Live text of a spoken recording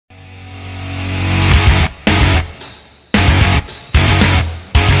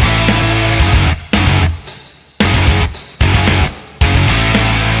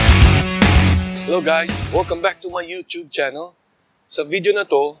Hello guys! Welcome back to my YouTube channel. Sa video na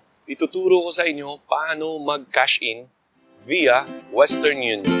to, ituturo ko sa inyo paano mag-cash in via Western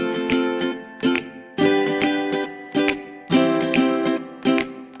Union.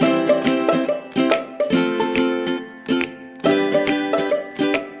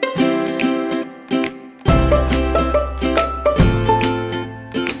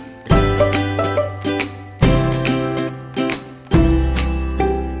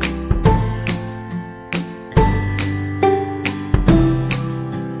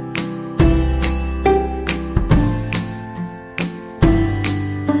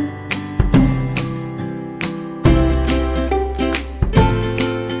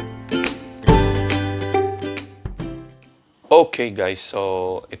 Okay guys,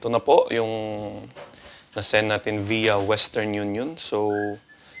 so ito na po yung na-send natin via Western Union. So,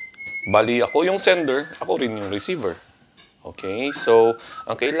 bali ako yung sender, ako rin yung receiver. Okay, so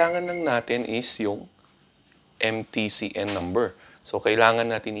ang kailangan lang natin is yung MTCN number. So, kailangan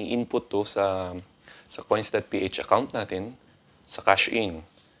natin i-input to sa COINS.PH account natin sa cash in.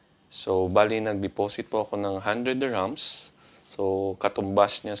 So, bali nag-deposit po ako ng 100 dirhams. So,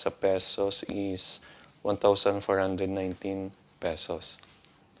 katumbas niya sa pesos is 1,419 pesos.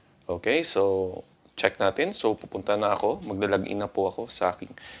 Okay, so check natin. So pupunta na ako, magla-login na po ako sa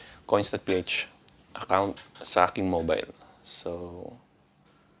aking COINS.PH account sa aking mobile. So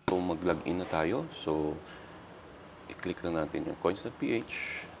mag-login na tayo. So i-click lang natin yung COINS.PH.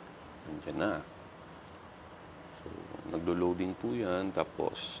 Nandiyan na. So naglo-loading po yan.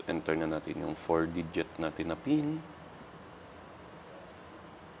 Tapos enter na natin yung 4-digit natin na PIN.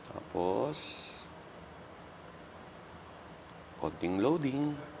 Tapos konting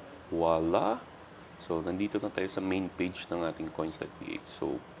loading. Voila! So, nandito na tayo sa main page ng ating COINS.PH.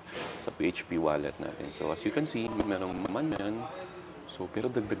 So, sa PHP wallet natin. So, as you can see, meron naman yan. So, pero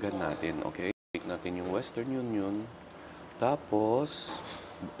dagdagan natin. Okay? Click natin yung Western Union. Tapos,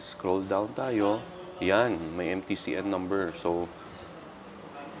 scroll down tayo. Yan, may MTCN number. So,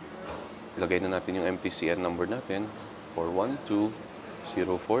 ilagay na natin yung MTCN number natin.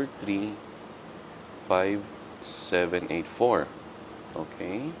 412-043-5784.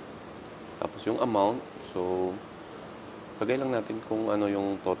 Okay. Tapos yung amount, so lagay lang natin kung ano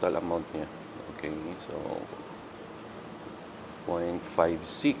yung total amount niya. Okay. So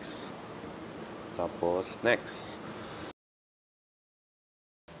 0.56. Tapos next.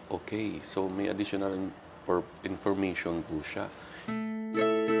 Okay. So may additional information po siya.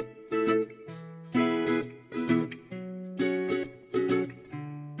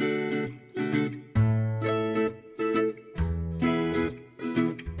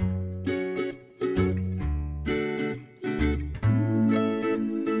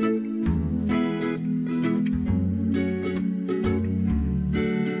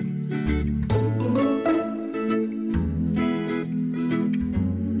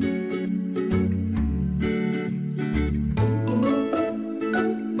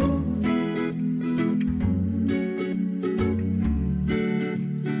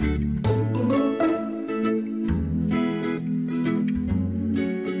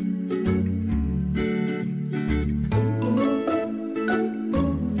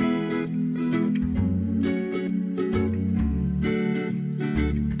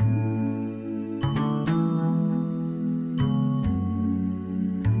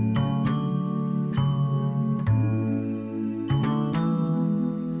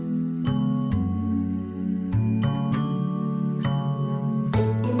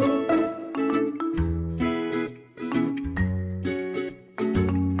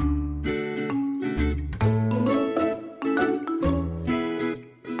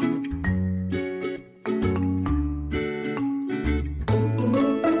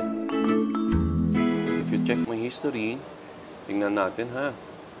 Check my history. Tingnan natin ha.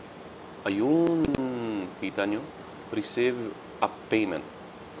 Ayun. Kita nyo? Receive a payment.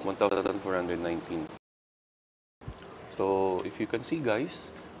 1,419. So, if you can see guys,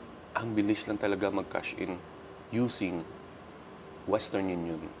 ang bilis lang talaga mag-cash in using Western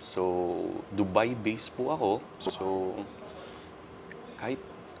Union. So, Dubai-based po ako. So, kahit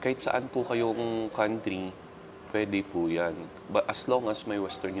saan po kayong country, pwede po yan. But as long as may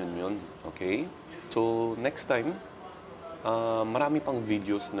Western Union. Okay? So, next time, marami pang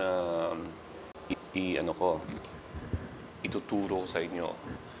videos na ituturo sa inyo.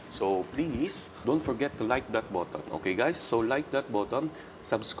 So, please, don't forget to like that button. Okay, guys? So, like that button,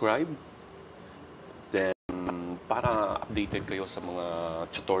 subscribe, then, para updated kayo sa mga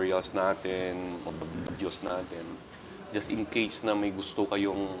tutorials natin, mga videos natin. Just in case na may gusto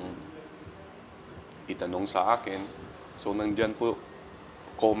kayong itanong sa akin. So, nandyan po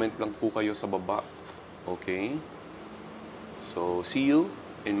comment lang po kayo sa baba. Okay? So, see you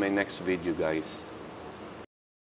in my next video, guys.